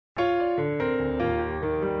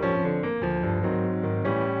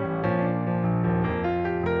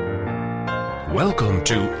Welcome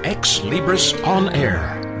to Xlibris On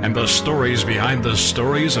Air and the stories behind the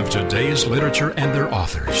stories of today's literature and their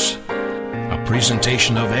authors. A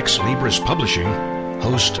presentation of Xlibris Publishing.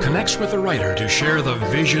 Host connects with the writer to share the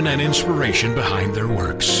vision and inspiration behind their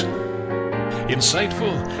works.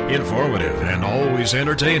 Insightful, informative, and always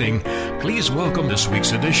entertaining, please welcome this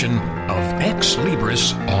week's edition of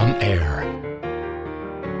Xlibris On Air.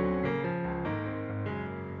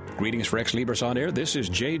 Greetings for Xlibris On Air. This is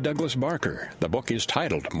J. Douglas Barker. The book is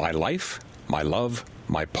titled My Life, My Love,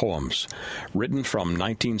 My Poems. Written from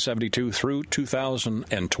 1972 through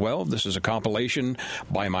 2012. This is a compilation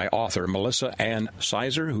by my author, Melissa Ann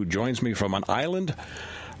Sizer, who joins me from an island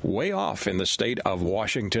way off in the state of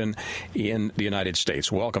Washington in the United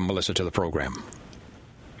States. Welcome, Melissa, to the program.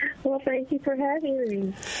 Well, thank you for having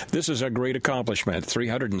me. This is a great accomplishment.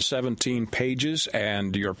 317 pages,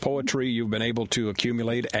 and your poetry you've been able to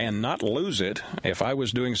accumulate and not lose it. If I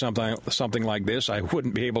was doing something like this, I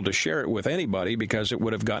wouldn't be able to share it with anybody because it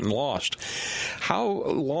would have gotten lost. How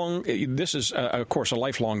long? This is, of course, a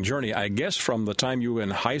lifelong journey, I guess, from the time you were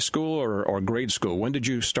in high school or grade school. When did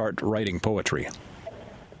you start writing poetry?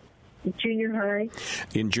 Junior high.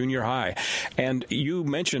 In junior high. And you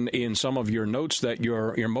mentioned in some of your notes that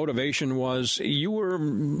your motivation was you were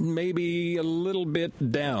maybe a little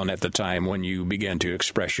bit down at the time when you began to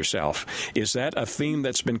express yourself. Is that a theme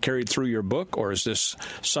that's been carried through your book, or is this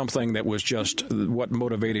something that was just what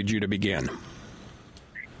motivated you to begin?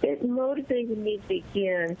 It motivated me to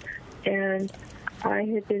begin, and I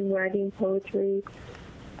had been writing poetry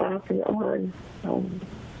off and on.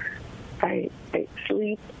 I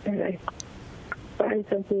sleep and I find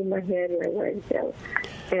something in my head and I write it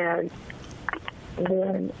down. And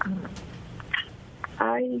then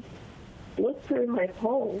I looked through my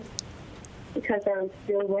poems because I was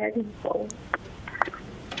still writing poems.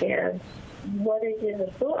 And what is in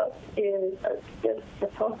the book is just a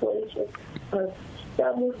compilation of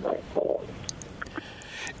some of my poems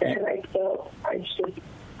that I felt I should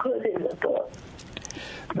put in the book.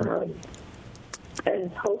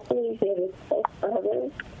 And hopefully they would help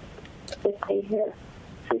others if they have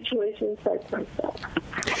situations like myself.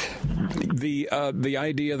 The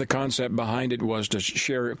idea, the concept behind it was to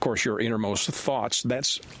share, of course, your innermost thoughts.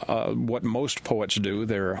 That's what most poets do.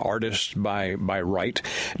 They're artists by right.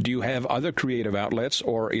 Do you have other creative outlets,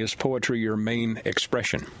 or is poetry your main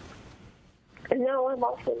expression? No, I'm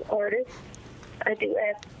also an artist. I do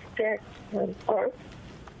abstract art.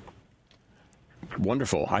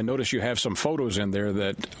 Wonderful. I notice you have some photos in there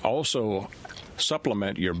that also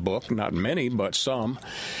supplement your book. Not many, but some.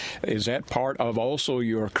 Is that part of also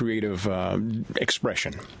your creative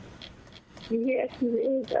expression? Yes, it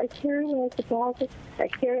is. I carry my photography. I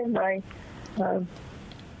carry my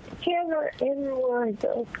camera everywhere I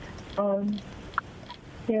go.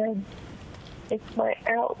 And it's my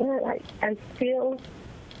outlet. I feel,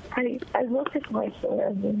 I look at my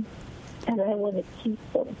surroundings and I want to keep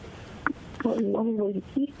them. Well, the only way to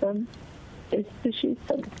keep them is to shoot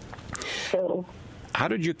them. So, how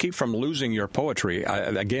did you keep from losing your poetry?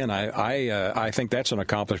 I think that's an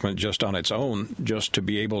accomplishment just on its own, just to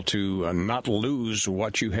be able to not lose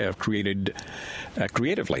what you have created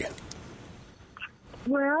creatively.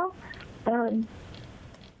 Well,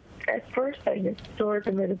 at first I just stored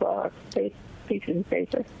them in a box, pieces of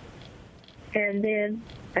paper. And then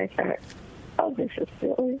I thought, oh, this is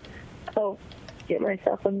silly. Oh, get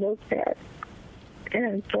myself a notepad.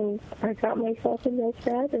 And so I got myself a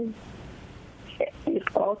notepad, and it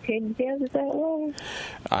all came together that way.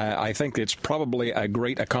 I think it's probably a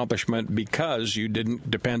great accomplishment because you didn't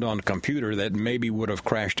depend on a computer that maybe would have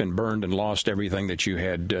crashed and burned and lost everything that you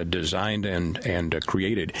had designed and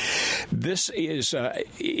created. This is,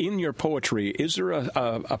 in your poetry, is there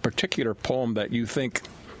a particular poem that you think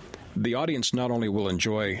the audience not only will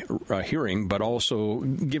enjoy hearing, but also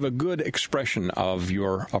give a good expression of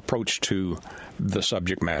your approach to the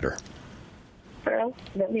subject matter? Well,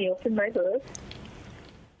 let me open my book.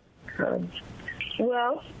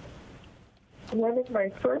 Well, one of my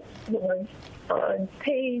first ones on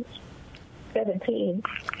page 17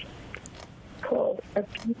 called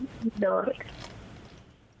Abuse Me Not.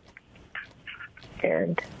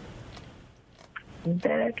 And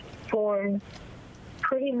that forms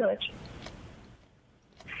pretty much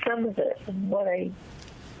some of it of what I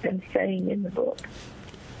am saying in the book.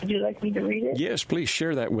 Would you like me to read it? Yes, please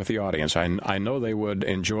share that with the audience. I know they would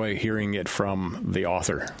enjoy hearing it from the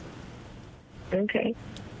author. Okay.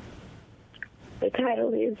 The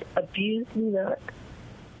title is Abuse Me Not.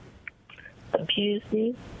 Abuse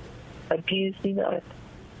me not.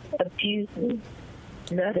 Abuse me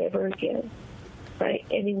not ever again by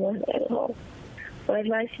anyone at all. My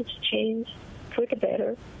life has changed for the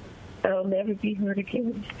better. I'll never be hurt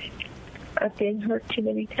again. I've been hurt too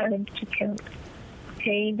many times to count.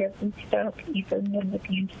 Pain doesn't stop even when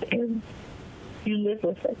abuse ends. You live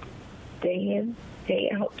with it, day in,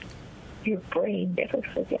 day out. Your brain never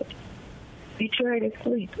forgets. You try to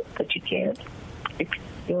sleep, but you can't. It's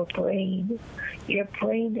your brain. Your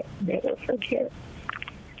brain never forgets.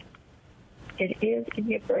 It is in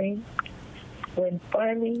your brain. When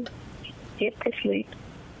finally you get to sleep,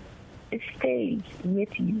 it stays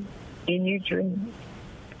with you in your dreams.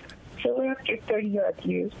 So after 30-odd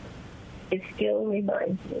years, it still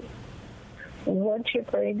reminds me. Once your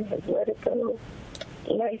brain has let it go,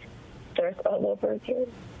 life starts all over again.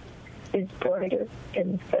 It's brighter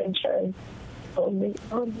and the sun shines only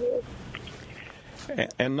on you.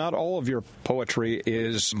 And not all of your poetry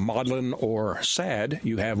is maudlin or sad.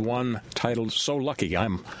 You have one titled So Lucky.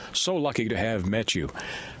 I'm so lucky to have met you.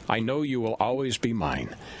 I know you will always be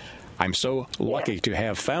mine. I'm so lucky to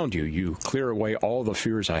have found you. You clear away all the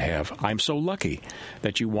fears I have. I'm so lucky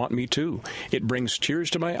that you want me too. It brings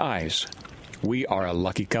tears to my eyes. We are a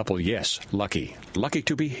lucky couple, yes, lucky. Lucky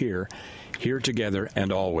to be here together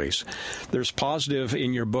and always. There's positive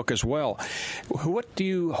in your book as well. What do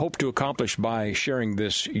you hope to accomplish by sharing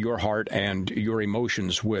this, your heart and your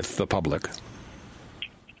emotions, with the public?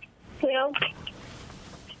 Well,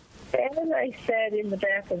 as I said in the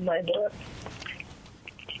back of my book,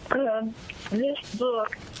 this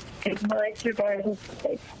book is my survival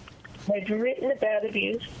story. I've written about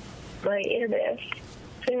abuse, my MS,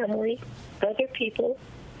 family, other people,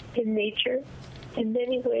 in nature. In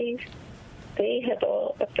many ways, they have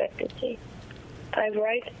all affected me. I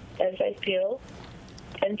write as I feel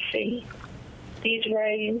and see. These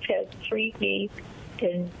writings have freed me,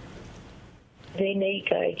 and they may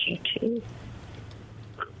guide you too.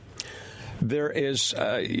 There is,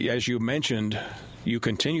 as you mentioned, you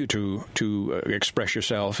continue to express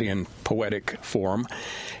yourself in poetic form.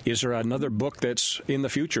 Is there another book that's in the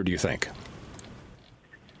future, do you think?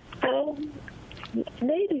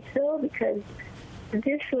 Maybe so, because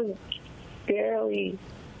this is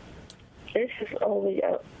only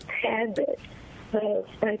a tad bit of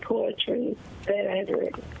my poetry that I've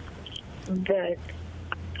written. But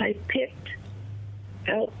I picked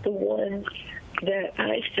out the ones that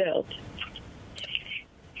I felt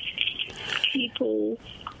people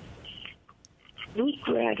would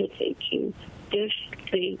gravitate to if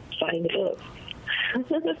they find the book.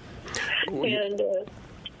 And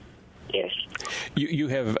yes. You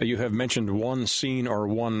have mentioned one scene or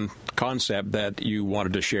one concept that you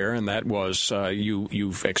wanted to share, and that was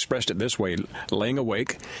you've expressed it this way: laying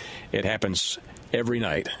awake. It happens every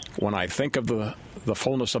night. When I think of the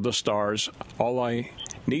fullness of the stars, all I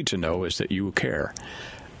need to know is that you care.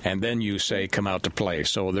 And then you say, come out to play.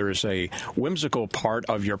 So there is a whimsical part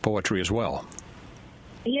of your poetry as well.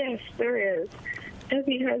 Yes, there is.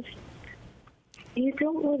 Because you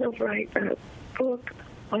don't want to write a book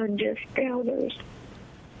on just downers,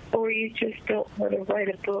 or you just don't want to write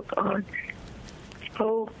a book on,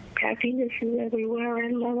 happiness is everywhere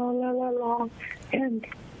and la la la la la, and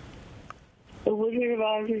the Wizard of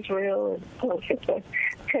Oz is real, and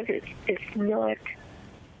because it's not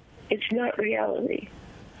reality.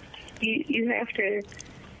 You have to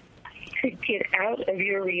get out of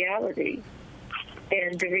your reality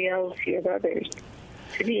and the reality of others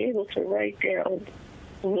to be able to write down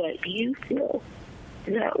what you feel,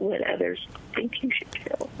 not what others think you should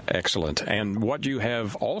feel. Excellent. And what you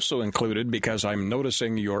have also included, because I'm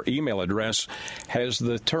noticing your email address has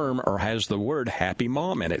the term or has the word happy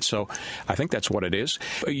mom in it. So I think that's what it is.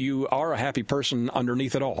 You are a happy person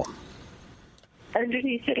underneath it all.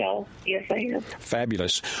 Underneath it all, yes, I am.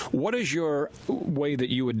 Fabulous. What is your way that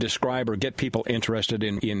you would describe or get people interested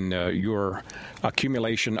in your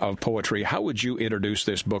accumulation of poetry? How would you introduce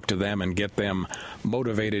this book to them and get them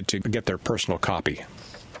motivated to get their personal copy?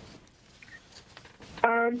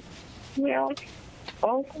 Well,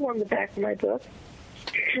 also on the back of my book,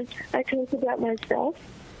 I talk about myself.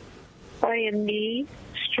 I am me,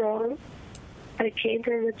 strong. I came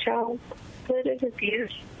from a childhood of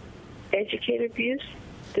abuse. Educated abuse,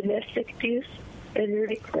 domestic abuse, and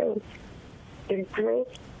really growth. And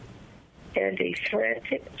growth and a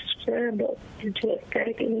frantic scramble into a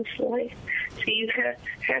fabulous life. So you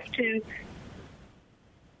have to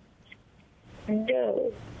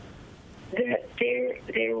know that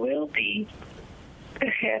there will be a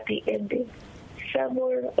happy ending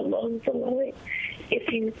somewhere along the line.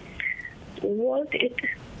 If you want it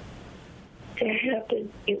to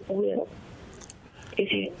happen, it will. If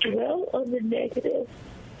you dwell on the negative,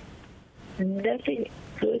 nothing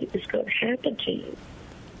good is going to happen to you.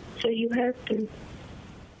 So you have to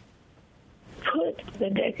put the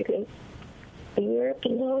negative where it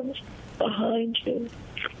belongs, behind you.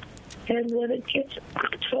 And when it gets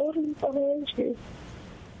totally behind you,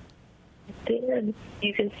 then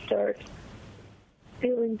you can start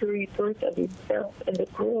feeling the rebirth of yourself and the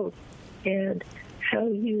growth and how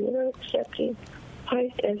you are accepting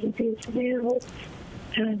life as it is now.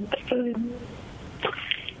 And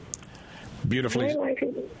Beautifully.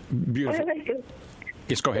 Beautiful. My life is,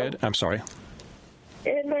 yes, go ahead. I'm sorry.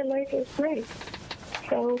 and my life is great.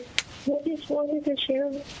 So I just wanted to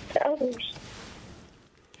share it to others.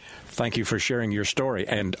 Thank you for sharing your story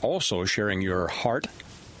and also sharing your heart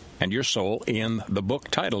and your soul in the book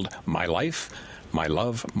titled My Life, My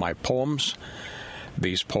Love, My Poems.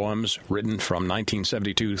 These poems written from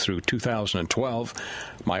 1972 through 2012.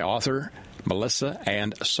 My author, Melissa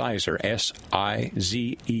Ann Sizer,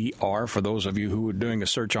 Sizer, for those of you who are doing a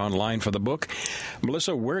search online for the book.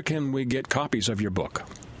 Melissa, where can we get copies of your book?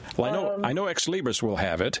 Well, I know Xlibris will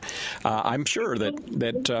have it. I'm sure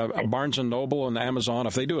that Barnes & Noble and Amazon,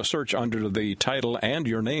 if they do a search under the title and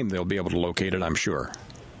your name, they'll be able to locate it, I'm sure.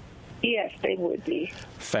 Yes, they would be.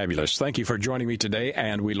 Fabulous. Thank you for joining me today,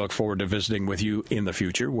 and we look forward to visiting with you in the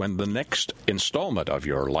future when the next installment of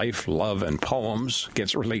your Life, Love, and Poems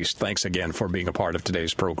gets released. Thanks again for being a part of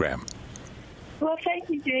today's program. Well, thank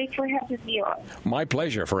you, Jay, for having me on. My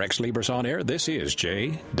pleasure. For Xlibris On Air, this is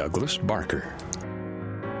J. Douglas Barker.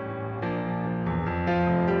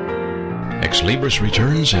 Xlibris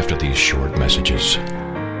returns after these short messages.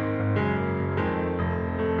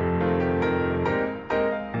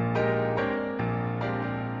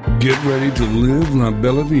 Get ready to live La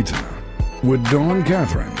Bella Vita with Dawn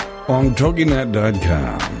Catherine on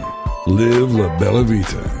TogiNet.com. Live La Bella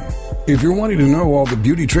Vita. If you're wanting to know all the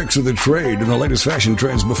beauty tricks of the trade and the latest fashion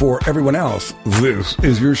trends before everyone else, this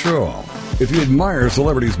is your show. If you admire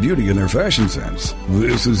celebrities' beauty and their fashion sense,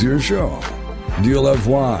 this is your show. Do you love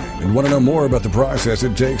wine and want to know more about the process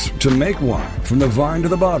it takes to make wine from the vine to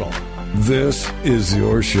the bottle? This is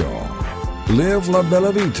your show. Live La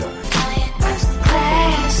Bella Vita.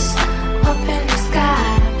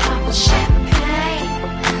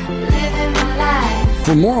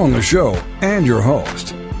 For more on the show and your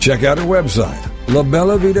host, check out our website,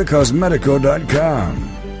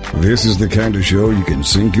 labellavitacosmetico.com. This is the kind of show you can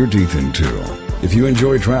sink your teeth into. If you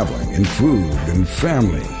enjoy traveling and food and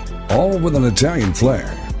family, all with an Italian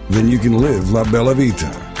flair, then you can live La Bella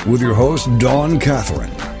Vita with your host, Dawn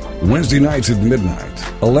Catherine. Wednesday nights at midnight,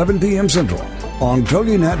 11 p.m. Central, on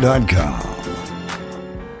TogiNet.com.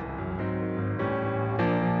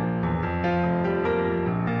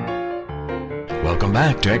 Welcome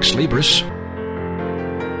back to Xlibris.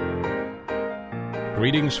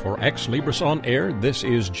 Greetings for Xlibris On Air. This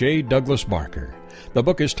is J. Douglas Barker. The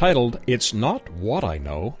book is titled, It's Not What I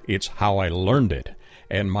Know, It's How I Learned It.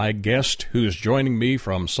 And my guest, who's joining me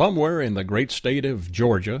from somewhere in the great state of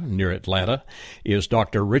Georgia, near Atlanta, is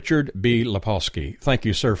Dr. Richard B. Liposky. Thank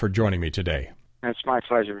you, sir, for joining me today. It's my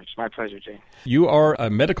pleasure. It's my pleasure, Jay. You are a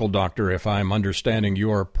medical doctor, if I'm understanding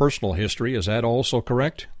your personal history. Is that also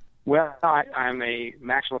correct? Well, I'm a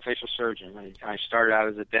maxillofacial surgeon. I started out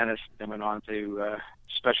as a dentist and went on to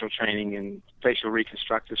special training in facial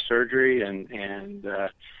reconstructive surgery and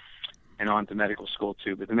on to medical school,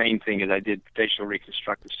 too. But the main thing is I did facial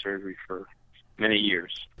reconstructive surgery for many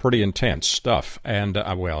years. Pretty intense stuff. And,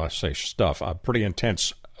 I say stuff, a pretty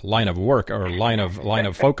intense line of work or line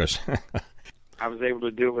of focus. I was able to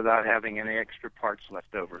do it without having any extra parts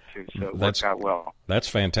left over, too, so it worked out well. That's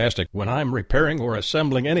fantastic. When I'm repairing or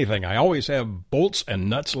assembling anything, I always have bolts and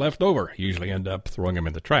nuts left over. Usually end up throwing them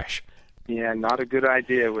in the trash. Yeah, not a good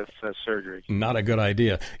idea with surgery. Not a good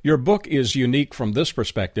idea. Your book is unique from this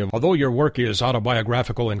perspective. Although your work is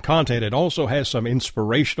autobiographical in content, it also has some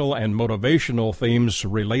inspirational and motivational themes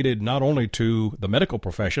related not only to the medical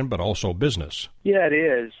profession, but also business. Yeah, it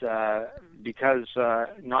is, because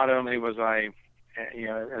not only was I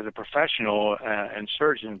as a professional and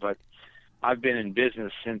surgeon, but I've been in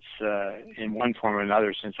business since, in one form or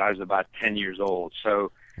another, since I was about 10 years old.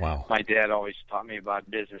 So wow. My dad always taught me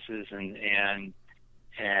about businesses, and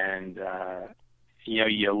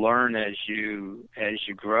you learn as you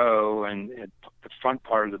grow. And the front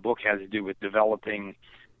part of the book has to do with developing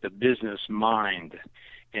the business mind,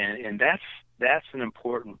 and that's an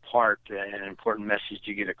important part, an important message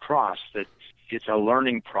to get across, that it's a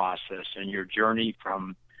learning process, and your journey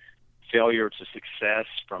from failure to success,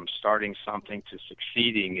 from starting something to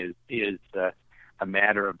succeeding is a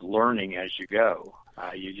matter of learning as you go.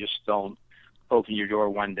 You just don't open your door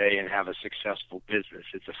one day and have a successful business.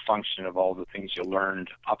 It's a function of all the things you learned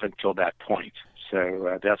up until that point.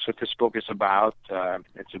 So that's what this book is about.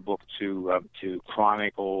 It's a book to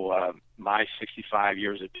chronicle my 65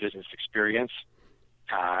 years of business experience,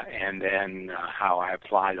 and then how I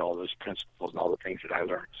applied all those principles and all the things that I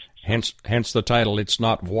learned. Hence the title, It's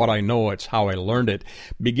Not What I Know, It's How I Learned It.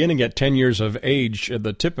 Beginning at 10 years of age,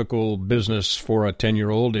 the typical business for a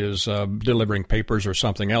 10-year-old is delivering papers or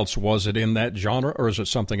something else. Was it in that genre, or is it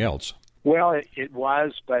something else? Well, it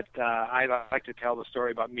was, but I like to tell the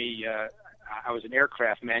story about me. I was an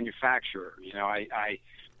aircraft manufacturer. You know, I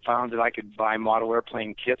found that I could buy model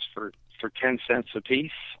airplane kits for 10 cents a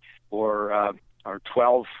piece, or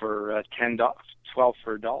 12 for $12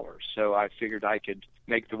 for $1. So I figured I could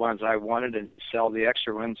make the ones I wanted and sell the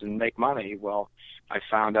extra ones and make money. Well, I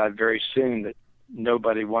found out very soon that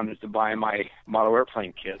nobody wanted to buy my model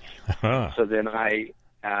airplane kits. So then I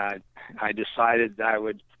decided that I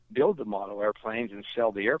would build the model airplanes and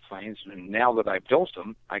sell the airplanes. And now that I built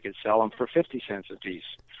them, I could sell them for 50 cents a piece.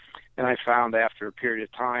 And I found after a period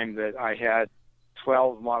of time that I had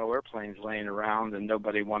 12 model airplanes laying around and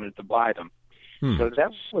nobody wanted to buy them. So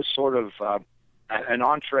that was sort of an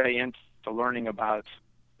entree into learning about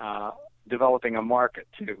developing a market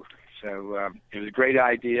too. So it was a great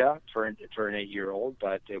idea for an 8-year-old,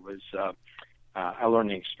 but it was a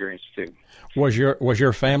learning experience too. Was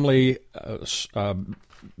your family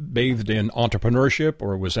bathed in entrepreneurship,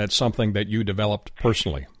 or was that something that you developed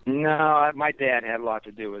personally? No, my dad had a lot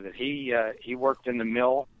to do with it. He worked in the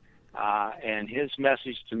mill, and his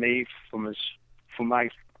message to me from my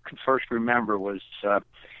first remember was,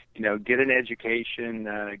 get an education,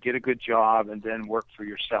 get a good job, and then work for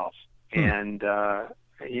yourself. And,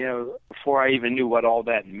 before I even knew what all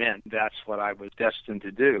that meant, that's what I was destined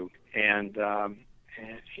to do. And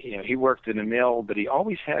he worked in the mill, but he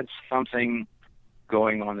always had something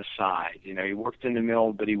going on the side. He worked in the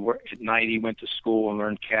mill, but at night he went to school and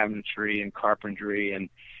learned cabinetry and carpentry.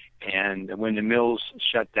 And when the mills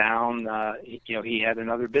shut down, he had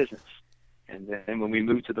another business. And then when we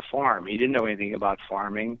moved to the farm, he didn't know anything about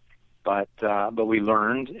farming, but we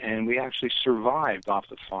learned, and we actually survived off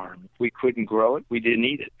the farm. We couldn't grow it; we didn't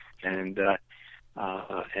eat it, and that,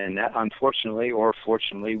 unfortunately or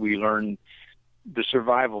fortunately, we learned the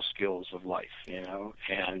survival skills of life,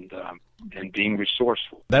 and being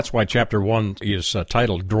resourceful. That's why Chapter 1 is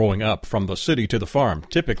titled "Growing Up from the City to the Farm."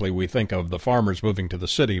 Typically, we think of the farmers moving to the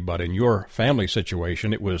city, but in your family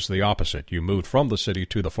situation, it was the opposite. You moved from the city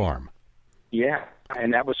to the farm. Yeah,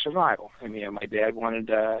 and that was survival. My dad wanted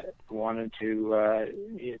to.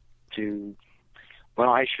 Well,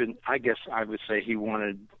 I guess I would say he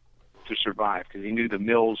wanted to survive because he knew the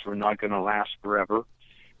mills were not going to last forever,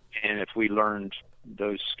 and if we learned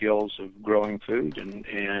those skills of growing food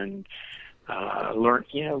and learn,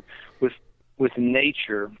 with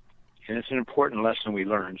nature, and it's an important lesson we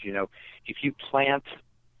learned. If you plant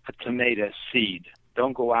a tomato seed,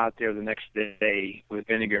 don't go out there the next day with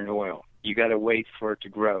vinegar and oil. You got to wait for it to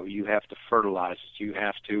grow. You have to fertilize it. You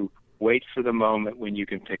have to wait for the moment when you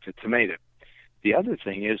can pick the tomato. The other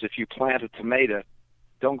thing is, if you plant a tomato,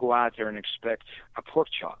 don't go out there and expect a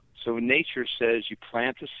pork chop. So nature says you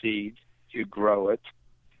plant the seed, you grow it,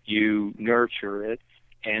 you nurture it,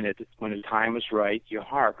 and when the time is right, you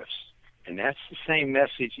harvest. And that's the same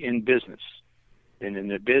message in business. And in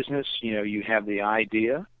the business, you have the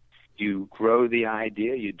idea, you grow the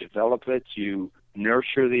idea, you develop it, you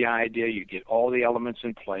nurture the idea, you get all the elements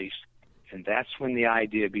in place, and that's when the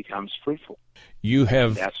idea becomes fruitful.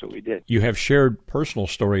 That's what we did. You have shared personal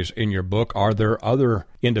stories in your book. Are there other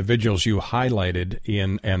individuals you highlighted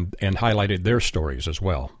in and highlighted their stories as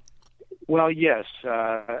well? Well, yes.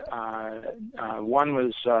 One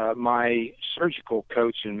was my surgical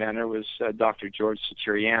coach and mentor was Dr. George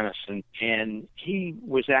Saturianis, and he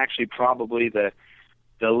was actually probably the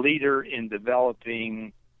leader in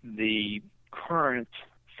developing the current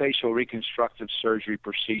facial reconstructive surgery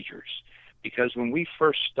procedures. Because when we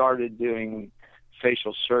first started doing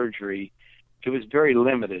facial surgery, it was very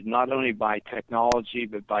limited, not only by technology,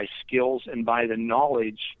 but by skills and by the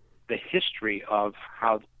knowledge, the history of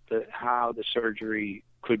how the surgery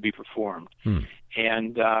could be performed.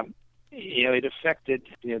 And it affected,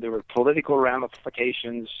 there were political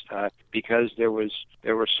ramifications because there were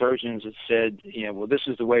surgeons that said, well, this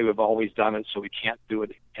is the way we've always done it, so we can't do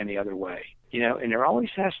it any other way. And there always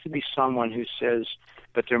has to be someone who says,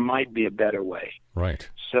 but there might be a better way. Right.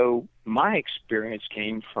 So my experience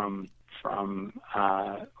came from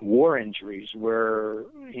war injuries where,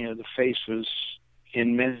 the face was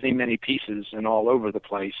in many, many pieces and all over the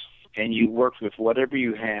place. And you worked with whatever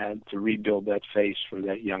you had to rebuild that face for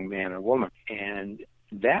that young man or woman. And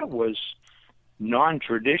that was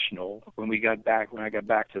non-traditional when I got back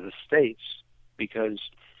to the States, because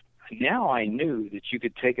now I knew that you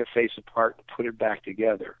could take a face apart and put it back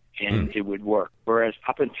together, and it would work. Whereas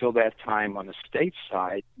up until that time on the state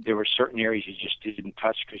side, there were certain areas you just didn't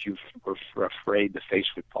touch because you were afraid the face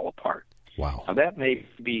would fall apart. Wow. Now, that may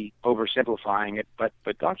be oversimplifying it, but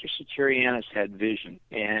Dr. Saturianis had vision,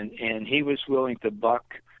 and he was willing to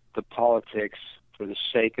buck the politics for the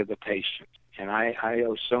sake of the patient. And I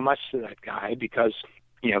owe so much to that guy because,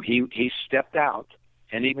 he stepped out.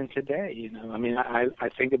 And even today, I mean, I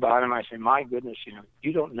think about him, I say, my goodness,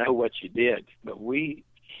 you don't know what you did. But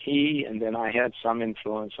he, and then I had some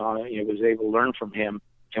influence on it, was able to learn from him.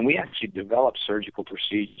 And we actually developed surgical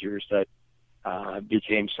procedures that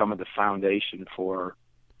became some of the foundation for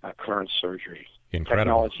current surgery. Incredible.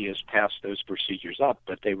 Technology has passed those procedures up,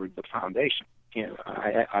 but they were the foundation.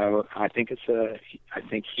 I think I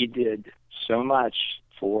think he did so much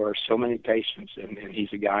for so many patients, and he's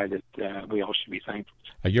a guy that we all should be thankful.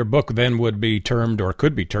 Your book then would be termed, or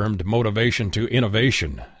could be termed, Motivation to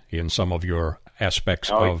Innovation in some of your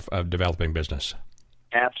aspects of developing business.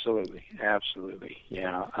 Absolutely.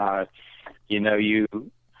 Yeah.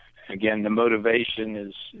 Again, the motivation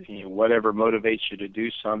is whatever motivates you to do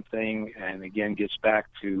something, and again gets back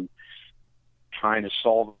to trying to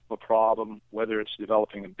solve a problem, whether it's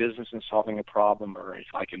developing a business and solving a problem, or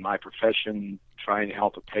like in my profession, trying to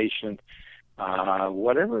help a patient,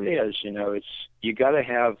 whatever it is, it's you got to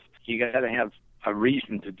have a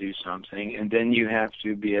reason to do something, and then you have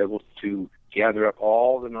to be able to gather up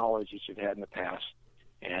all the knowledge that you've had in the past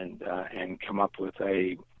and come up with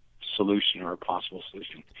a solution or a possible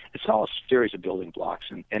solution. It's all a series of building blocks,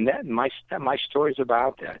 and that my story's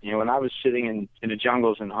about that. When I was sitting in the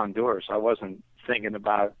jungles in Honduras, I wasn't thinking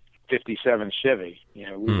about 57 Chevy. We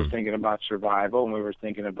were thinking about survival, and we were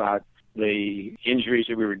thinking about the injuries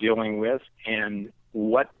that we were dealing with, and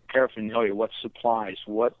what paraphernalia, what supplies,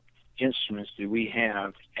 what instruments do we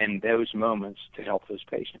have in those moments to help those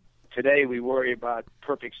patients. Today we worry about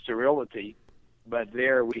perfect sterility, but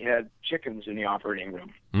there we had chickens in the operating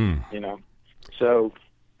room, So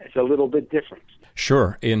it's a little bit different.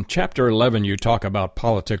 Sure. In Chapter 11, you talk about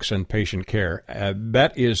politics and patient care.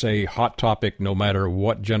 That is a hot topic no matter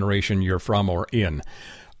what generation you're from or in.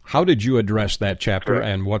 How did you address that chapter, Correct.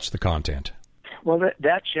 And what's the content? Well,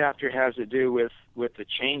 that chapter has to do with the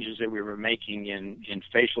changes that we were making in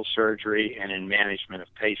facial surgery and in management of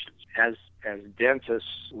patients. As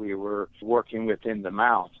dentists, we were working within the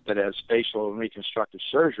mouth, but as facial and reconstructive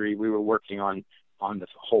surgery, we were working on the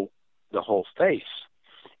whole face.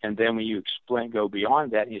 And then when you go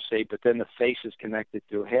beyond that, and you say, but then the face is connected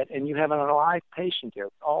to a head, and you have an alive patient there,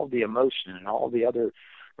 all the emotion and all the other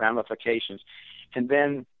ramifications. And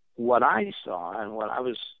then what I saw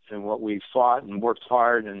and what we fought and worked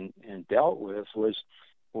hard and dealt with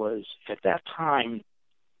was at that time,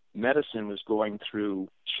 medicine was going through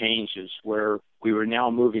changes where we were now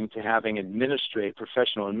moving to having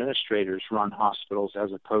professional administrators run hospitals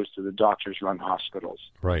as opposed to the doctors run hospitals.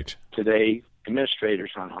 Right. Today,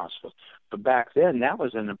 administrators run hospitals. But back then, that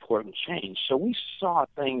was an important change. So we saw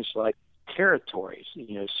things like territories.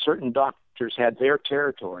 Certain doctors had their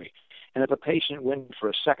territory. And if a patient went for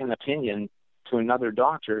a second opinion to another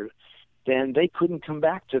doctor, then they couldn't come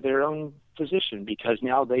back to their own physician because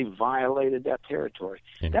now they violated that territory.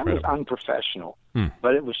 Incredible. That was unprofessional,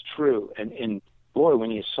 but it was true. And boy,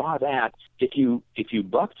 when you saw that, if you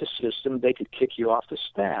bucked the system, they could kick you off the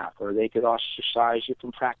staff, or they could ostracize you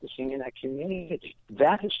from practicing in that community.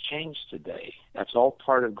 That has changed today. That's all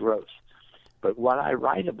part of growth. But what I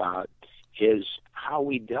write about is how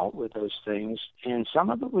we dealt with those things, and some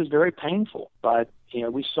of it was very painful. But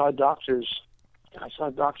we saw doctors. I saw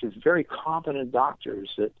doctors, very competent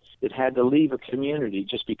doctors, that had to leave a community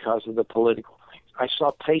just because of the political things. I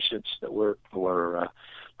saw patients that were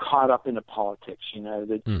caught up in the politics,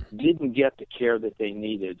 that didn't get the care that they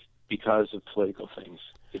needed because of political things.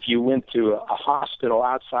 If you went to a hospital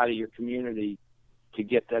outside of your community to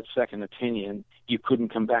get that second opinion, you couldn't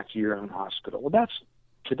come back to your own hospital. Well,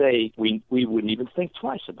 today we wouldn't even think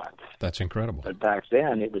twice about that. That's incredible. But back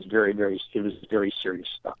then it was very serious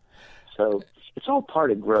stuff. So it's all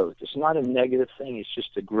part of growth. It's not a negative thing. It's just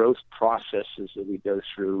the growth processes that we go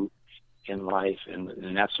through in life,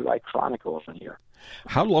 and that's what I chronicle in here.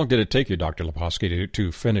 How long did it take you, Dr. Liposky,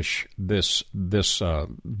 to finish this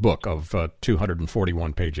book of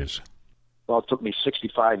 241 pages? Well, it took me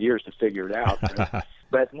 65 years to figure it out.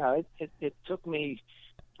 But no, it took me,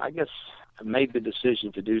 I guess, I made the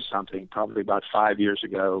decision to do something probably about 5 years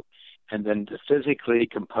ago, and then to physically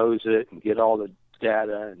compose it and get all the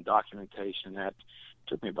data and documentation, that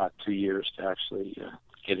took me about 2 years to actually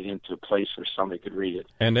get it into a place where somebody could read it.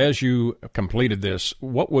 And as you completed this,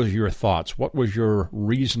 what was your thoughts? What was your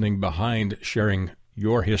reasoning behind sharing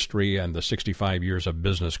your history and the 65 years of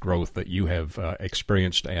business growth that you have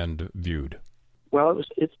experienced and viewed? Well,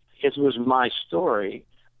 it was my story,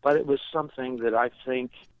 but it was something that I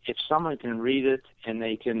think if someone can read it and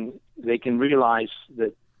they can realize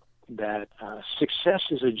that success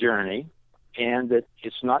is a journey, and that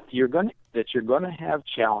you're going to have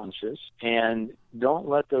challenges, and don't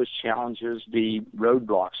let those challenges be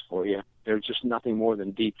roadblocks for you. They're just nothing more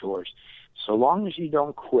than detours. So long as you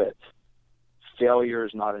don't quit, failure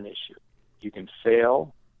is not an issue. You can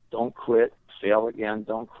fail, don't quit, fail again,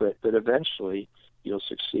 don't quit, but eventually you'll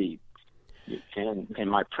succeed. And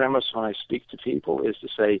my premise when I speak to people is to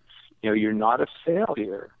say, you're not a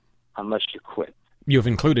failure unless you quit. You've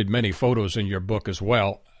included many photos in your book as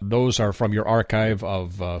well. Those are from your archive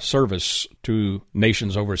of service to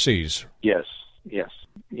nations overseas. Yes.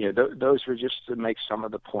 Those were just to make some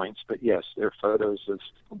of the points. But yes, they're photos of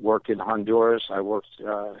work in Honduras. I worked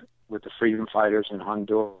with the freedom fighters in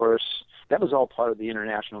Honduras. That was all part of the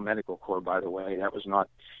International Medical Corps, by the way. That was not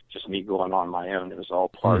just me going on my own. It was all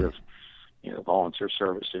part of volunteer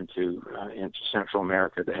service into Central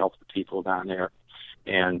America to help the people down there.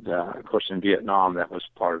 And, of course, in Vietnam, that was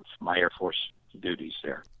part of my Air Force duties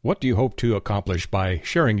there. What do you hope to accomplish by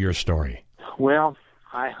sharing your story? Well,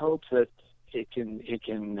 I hope that it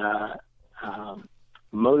can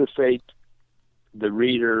motivate the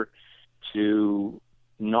reader to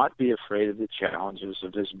not be afraid of the challenges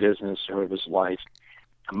of his business or of his life,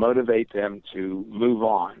 motivate them to move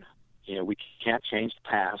on. We can't change the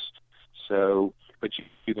past, but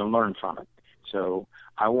you can learn from it. So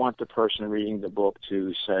I want the person reading the book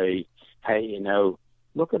to say, hey,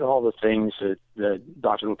 look at all the things that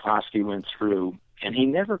Dr. Liposky went through, and he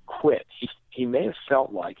never quit. He may have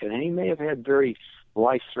felt like it, and he may have had very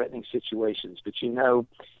life-threatening situations, but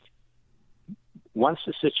once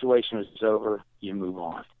the situation is over, you move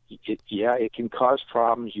on. It can cause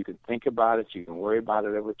problems. You can think about it. You can worry about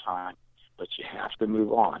it over time, but you have to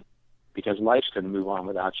move on because life's going to move on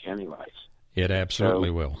without you anyways. It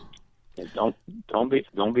absolutely will.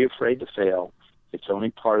 Don't be afraid to fail. It's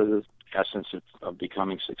only part of the essence of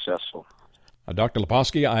becoming successful. Dr.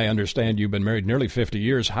 Liposky, I understand you've been married nearly 50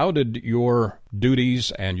 years. How did your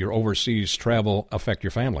duties and your overseas travel affect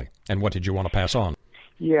your family, and what did you want to pass on?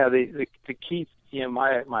 Yeah, the key.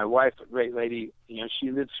 My wife, a great lady.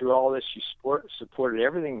 She lived through all this. She supported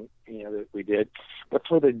everything that we did. But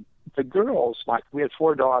for the girls, like we had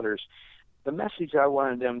 4 daughters, the message I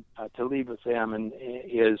wanted them to leave with them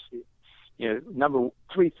is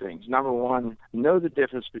 3 things. Number 1, know the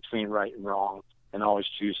difference between right and wrong, and always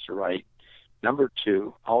choose to right. Number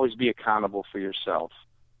 2, always be accountable for yourself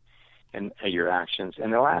and your actions.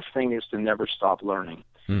 And the last thing is to never stop learning.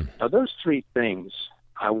 Now, those 3 things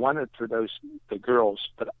I wanted for the girls,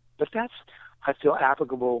 but that's, I feel,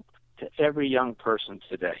 applicable to every young person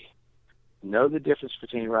today. Know the difference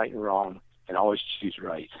between right and wrong, and always choose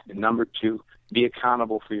right. And number 2, be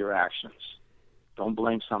accountable for your actions. Don't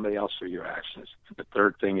blame somebody else for your actions. The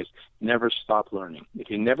third thing is never stop learning.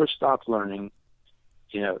 If you never stop learning,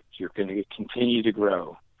 you're going to continue to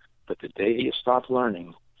grow. But the day you stop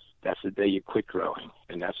learning, that's the day you quit growing,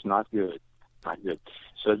 and that's not good. Not good.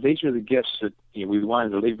 So these are the gifts that we wanted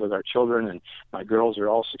to leave with our children, and my girls are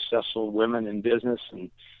all successful women in business,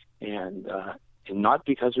 and not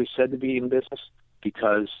because we said to be in business,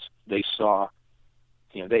 because they saw,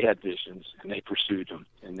 they had visions and they pursued them,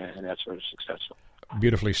 and that's sort of successful.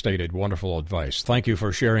 Beautifully stated. Wonderful advice. Thank you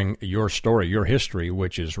for sharing your story, your history,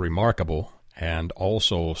 which is remarkable, and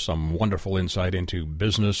also some wonderful insight into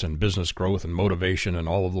business and business growth and motivation and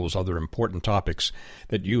all of those other important topics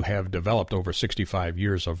that you have developed over 65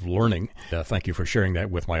 years of learning. Thank you for sharing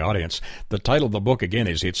that with my audience. The title of the book, again,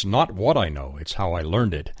 is It's Not What I Know, It's How I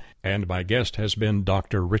Learned It. And my guest has been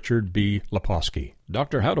Dr. Richard B. Liposky.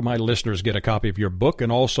 Doctor, how do my listeners get a copy of your book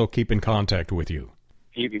and also keep in contact with you?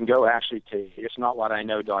 You can go actually to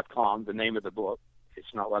itsnotwhatiknow.com, the name of the book,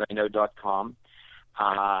 itsnotwhatiknow.com.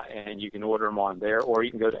 And you can order them on there, or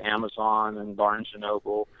you can go to Amazon and Barnes &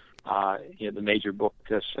 Noble, the major book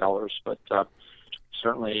sellers. But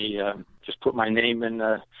certainly just put my name in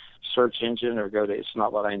the search engine or go to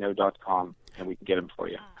itsnotwhatiknow.com, and we can get them for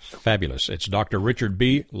you. So. Fabulous. It's Dr. Richard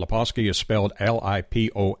B. Liposky is spelled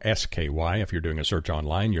Liposky. If you're doing a search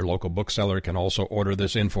online, your local bookseller can also order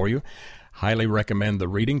this in for you. Highly recommend the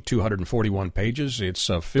reading, 241 pages. It's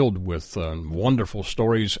filled with wonderful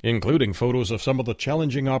stories, including photos of some of the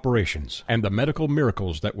challenging operations and the medical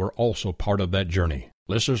miracles that were also part of that journey.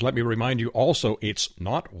 Listeners, let me remind you also, it's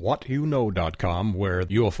notwhatyouknow.com, where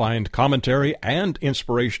you will find commentary and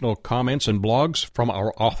inspirational comments and blogs from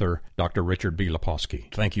our author, Dr. Richard B.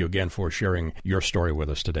 Liposky. Thank you again for sharing your story with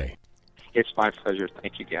us today. It's my pleasure.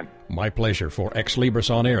 Thank you again. My pleasure. For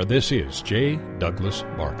Xlibris On Air, this is J. Douglas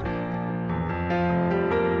Barker.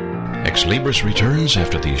 Xlibris returns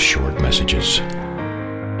after these short messages.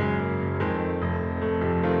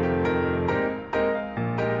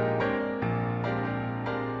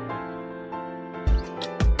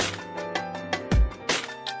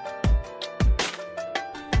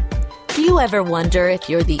 Do you ever wonder if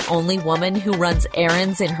you're the only woman who runs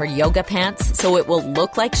errands in her yoga pants so it will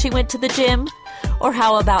look like she went to the gym? Or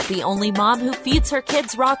how about the only mom who feeds her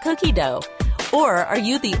kids raw cookie dough? Or are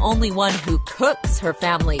you the only one who cooks her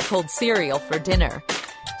family cold cereal for dinner?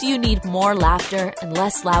 Do you need more laughter and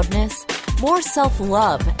less loudness? More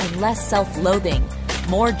self-love and less self-loathing?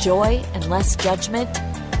 More joy and less judgment?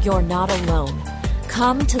 You're not alone.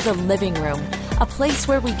 Come to the living room, a place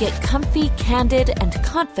where we get comfy, candid, and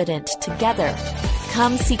confident together.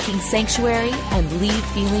 Come seeking sanctuary and leave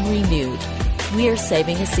feeling renewed. We're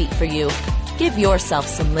saving a seat for you. Give yourself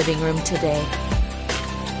some living room today.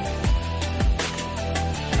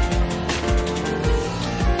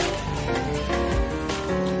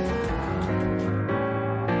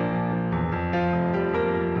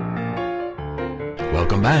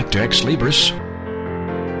 Welcome back to Xlibris.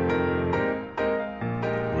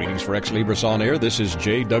 Greetings for Xlibris On Air. This is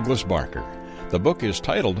J. Douglas Barker. The book is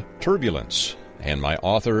titled Turbulence, and my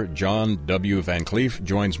author, John W. Van Kleeff,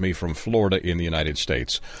 joins me from Florida in the United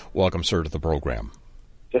States. Welcome, sir, to the program.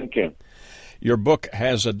 Thank you. Your book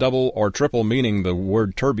has a double or triple meaning. The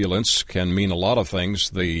word turbulence can mean a lot of things.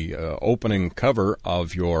 The opening cover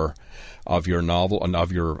of your novel and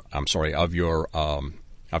of your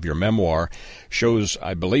memoir shows,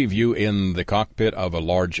 I believe, you in the cockpit of a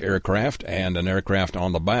large aircraft and an aircraft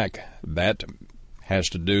on the back. That has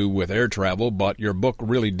to do with air travel, but your book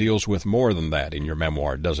really deals with more than that in your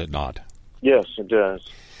memoir, does it not? Yes, it does.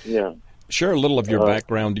 Yeah. Share a little of your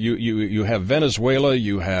background. You have Venezuela,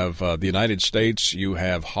 you have the United States, you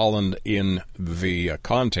have Holland in the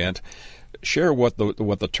content. Share what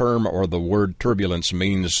the term or the word turbulence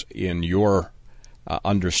means in your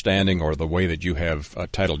understanding or the way that you have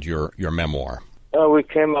titled your memoir. We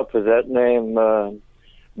came up with that name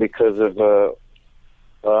because of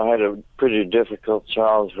I had a pretty difficult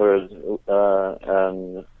childhood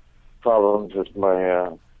and problems with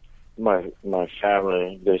my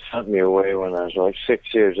family. They sent me away when I was like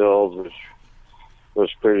 6 years old, which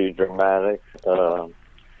was pretty dramatic. And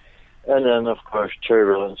then, of course,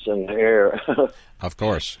 turbulence in the air. Of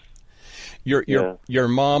course. Your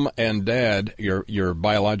mom and dad, your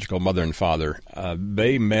biological mother and father,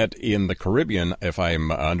 they met in the Caribbean, if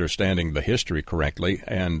I'm understanding the history correctly,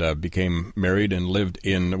 and became married and lived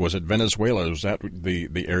in, was it Venezuela? Was that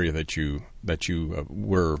the area that you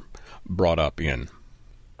were brought up in?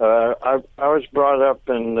 I was brought up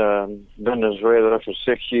in Venezuela for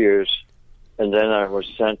 6 years, and then I was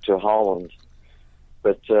sent to Holland.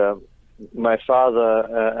 But my father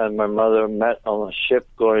and my mother met on a ship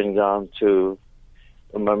going down to,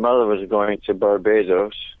 my mother was going to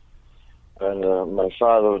Barbados, and my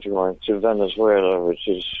father was going to Venezuela, which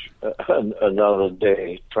is another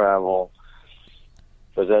day travel.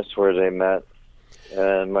 But that's where they met.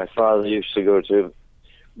 And my father used to go to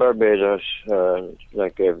Barbados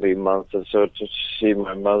like every month or so to see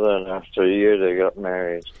my mother, and after a year they got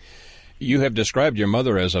married. You have described your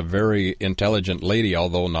mother as a very intelligent lady,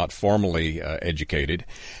 although not formally educated.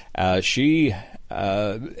 She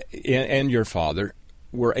and your father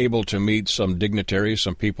were able to meet some dignitaries,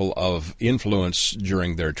 some people of influence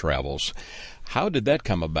during their travels. How did that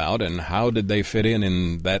come about, and how did they fit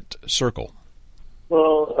in that circle?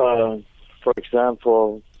 Well, for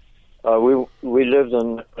example, we lived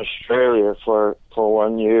in Australia for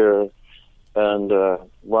 1 year, and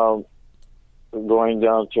while going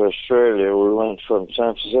down to Australia, we went from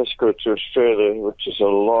San Francisco to Australia, which is a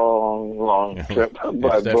long trip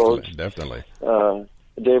by boat. Definitely.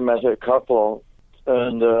 They met a couple,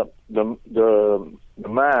 and the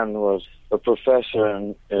man was a professor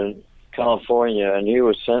in California, and he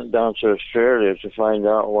was sent down to Australia to find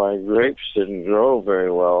out why grapes didn't grow very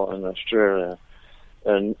well in Australia.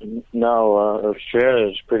 And now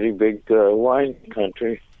Australia is a pretty big wine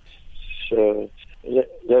country. So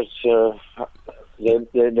that's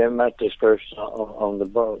they met this person on the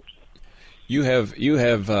boat. You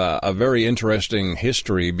have a very interesting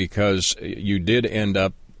history, because you did end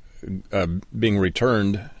up being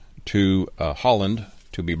returned to Holland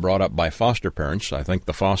to be brought up by foster parents. I think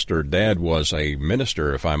the foster dad was a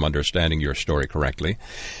minister, if I'm understanding your story correctly.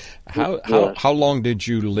 How long did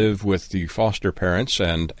you live with the foster parents,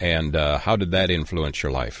 and how did that influence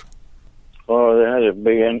your life? Oh, they had a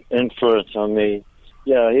big influence on me.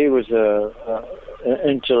 Yeah, he was an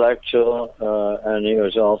intellectual, and he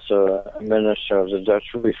was also a minister of the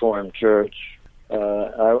Dutch Reformed Church.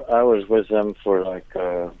 I was with them for like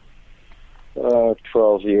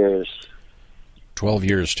 12 years. 12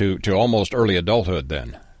 years to almost early adulthood,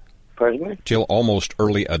 then? Pardon me? Till almost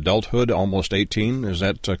early adulthood, almost 18, is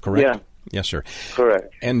that correct? Yeah. Yes, sir.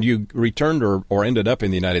 Correct. And you returned or ended up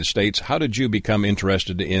in the United States. How did you become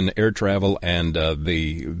interested in air travel and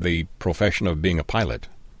the profession of being a pilot?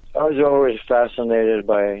 I was always fascinated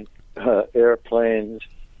by airplanes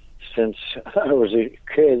since I was a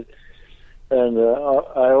kid. And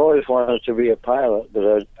I always wanted to be a pilot,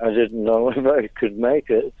 but I didn't know if I could make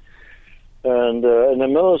it. And in the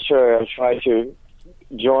military, I tried to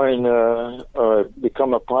join or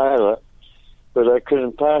become a pilot, but I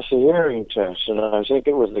couldn't pass the hearing test. And I think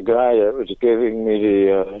it was the guy that was giving me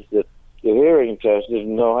the hearing test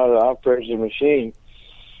didn't know how to operate the machine.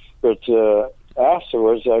 But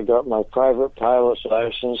afterwards, I got my private pilot's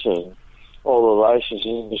license and all the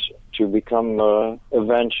licenses to become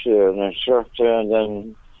eventually an instructor and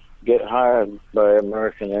then get hired by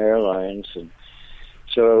American Airlines. And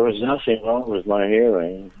so there was nothing wrong with my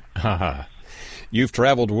hearing. You've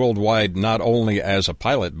traveled worldwide not only as a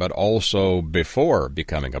pilot, but also before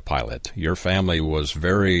becoming a pilot. Your family was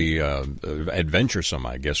very adventuresome,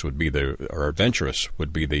 I guess or adventurous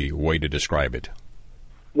would be the way to describe it.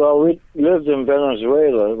 Well, we lived in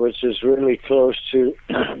Venezuela, which is really close to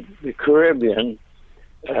the Caribbean.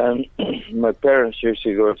 And my parents used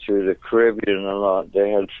to go to the Caribbean a lot. They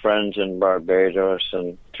had friends in Barbados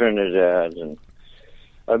and Trinidad. And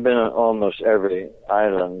I've been on almost every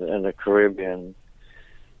island in the Caribbean.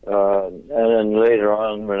 And then later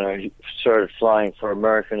on, when I started flying for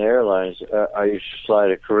American Airlines, I used to fly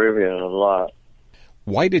the Caribbean a lot.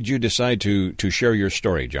 Why did you decide to share your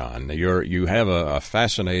story, John? You have a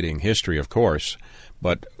fascinating history, of course,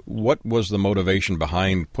 but what was the motivation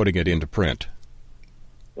behind putting it into print?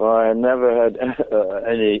 Well, I never had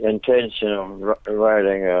any intention of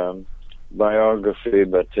writing a biography,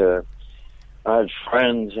 but I had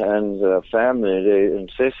friends and family. They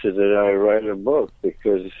insisted that I write a book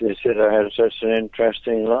because they said I had such an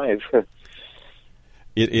interesting life.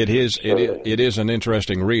 It is an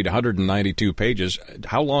interesting read, 192 pages.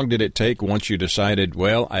 How long did it take once you decided,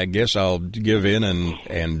 well, I guess I'll give in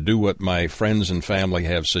and do what my friends and family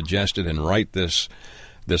have suggested and write this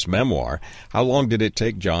memoir? How long did it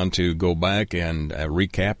take, John, to go back and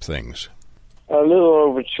recap things? A little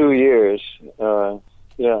over 2 years,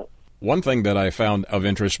 yeah. One thing that I found of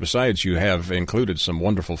interest, besides you have included some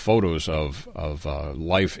wonderful photos of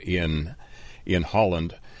life in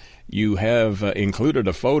Holland, you have included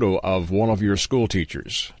a photo of one of your school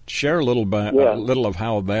teachers. Share a little of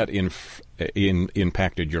how that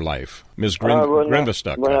impacted your life. Ms.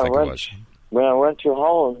 Grinvestuk, I think it was. When I went to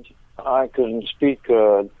Holland, I couldn't speak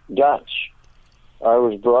Dutch. I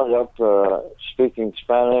was brought up speaking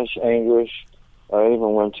Spanish, English. I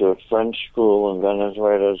even went to a French school in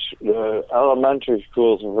Venezuela. The elementary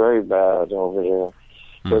schools are very bad over there.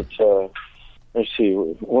 But let's see,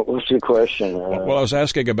 what was the question? Well, I was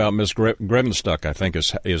asking about Ms. Grinvestuk, I think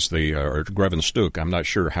is the, or Grinvestuk, I'm not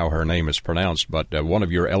sure how her name is pronounced, but one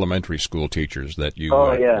of your elementary school teachers that you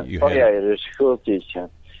had. The school teacher.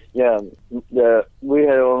 Yeah, we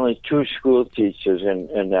had only 2 school teachers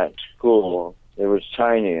in that school. It was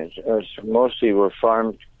tiny. It was mostly where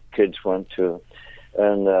farm kids went to.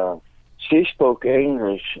 And she spoke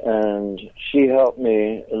English, and she helped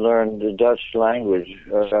me learn the Dutch language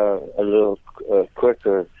a little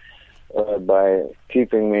quicker by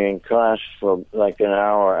keeping me in class for like an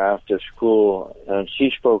hour after school. And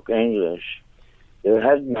she spoke English. The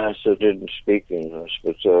headmaster didn't speak English,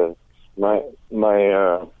 but my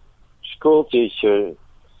school teacher,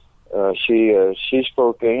 she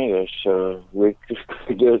spoke English, so we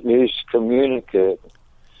could at least communicate.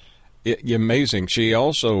 Amazing. She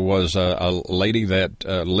also was a lady that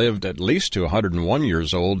lived at least to 101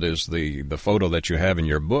 years old, is the photo that you have in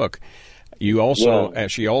your book. She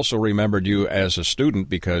also remembered you as a student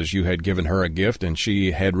because you had given her a gift and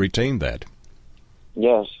she had retained that.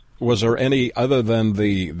 Yes. Was there any, other than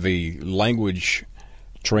the language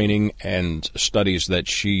training and studies that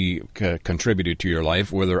she contributed to your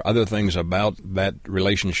life, were there other things about that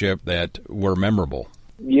relationship that were memorable?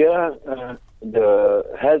 Yeah, the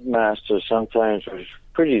headmaster sometimes was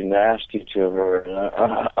pretty nasty to her,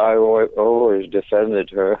 and I always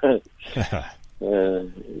defended her.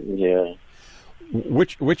 Yeah.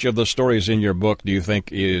 Which of the stories in your book do you think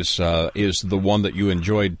is the one that you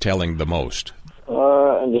enjoyed telling the most?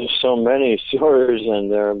 There's so many stories in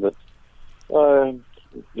there, but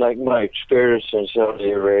like my experience in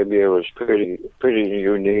Saudi Arabia was pretty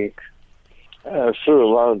unique. I flew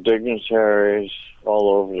a lot of dignitaries all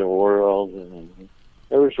over the world, and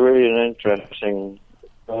it was really an interesting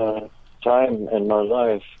time in my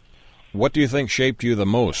life. What do you think shaped you the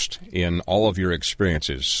most in all of your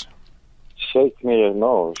experiences? Shaped me the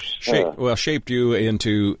most? Shaped you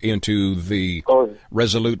into the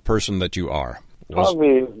resolute person that you are.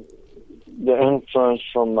 Probably the influence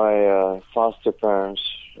from my foster parents.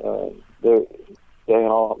 They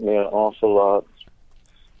helped me an awful lot,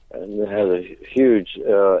 and they had a huge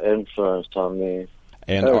influence on me.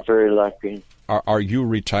 And I was very lucky. Are you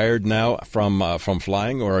retired now from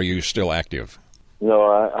flying, or are you still active? No,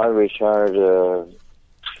 I retired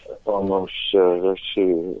almost, let's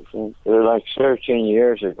see, like 13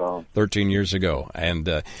 years ago. 13 years ago. And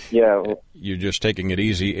yeah, you're just taking it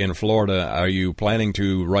easy in Florida. Are you planning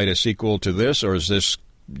to write a sequel to this, or is this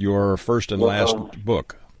your first and last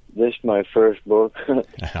book? This is my first book.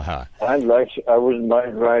 I wouldn't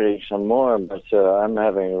mind writing some more, but I'm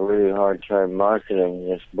having a really hard time marketing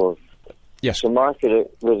this book. Yes. To market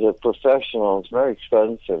it with a professional, it's very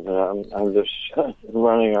expensive, and I'm just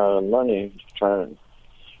running out of money trying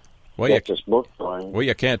to get this book going. Well,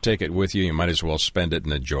 you can't take it with you. You might as well spend it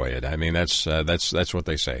and enjoy it. I mean, that's what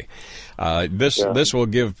they say. This will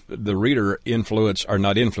give the reader influence, or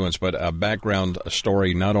not influence, but a background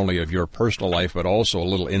story not only of your personal life, but also a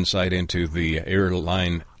little insight into the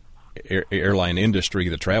airline industry,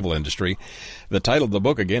 the travel industry. The title of the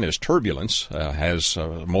book, again, is Turbulence. Has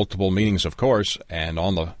multiple meanings, of course, and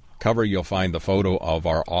on the cover you'll find the photo of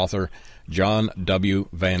our author, John W.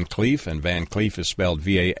 Van Kleeff, and Van Kleeff is spelled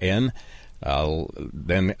V-A-N,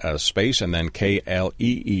 then a space, and then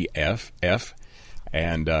K-L-E-E-F.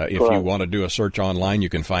 And if you want to do a search online, you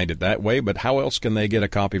can find it that way. But how else can they get a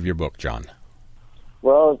copy of your book, John?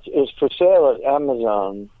 Well, it's for sale at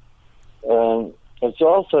Amazon, and it's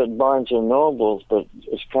also at Barnes & Noble's, but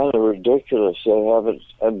it's kind of ridiculous. They have it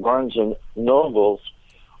at Barnes & Noble's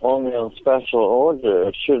only on special order.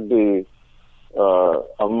 It should be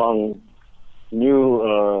among new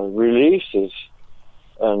releases,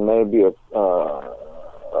 and maybe a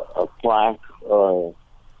plaque or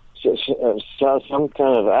some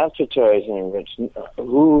kind of advertising. Which,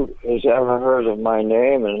 who has ever heard of my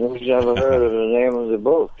name, and who's ever heard of the name of the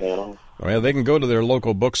book, you know? Well, they can go to their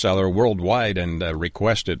local bookseller worldwide and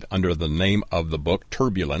request it under the name of the book,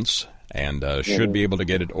 Turbulence, and should be able to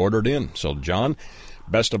get it ordered in. So, John,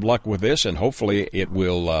 best of luck with this, and hopefully it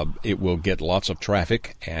will get lots of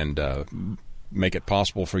traffic and make it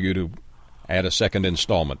possible for you to add a second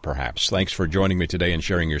installment, perhaps. Thanks for joining me today and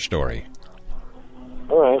sharing your story.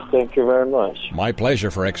 All right, thank you very much. My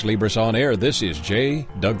pleasure. For Xlibris On Air, this is J.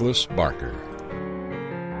 Douglas Barker.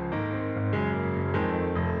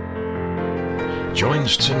 Join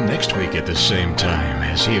Stin next week at the same time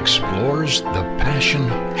as he explores the passion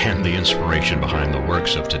and the inspiration behind the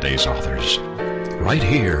works of today's authors. Right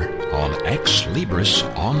here on Xlibris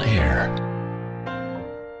On Air.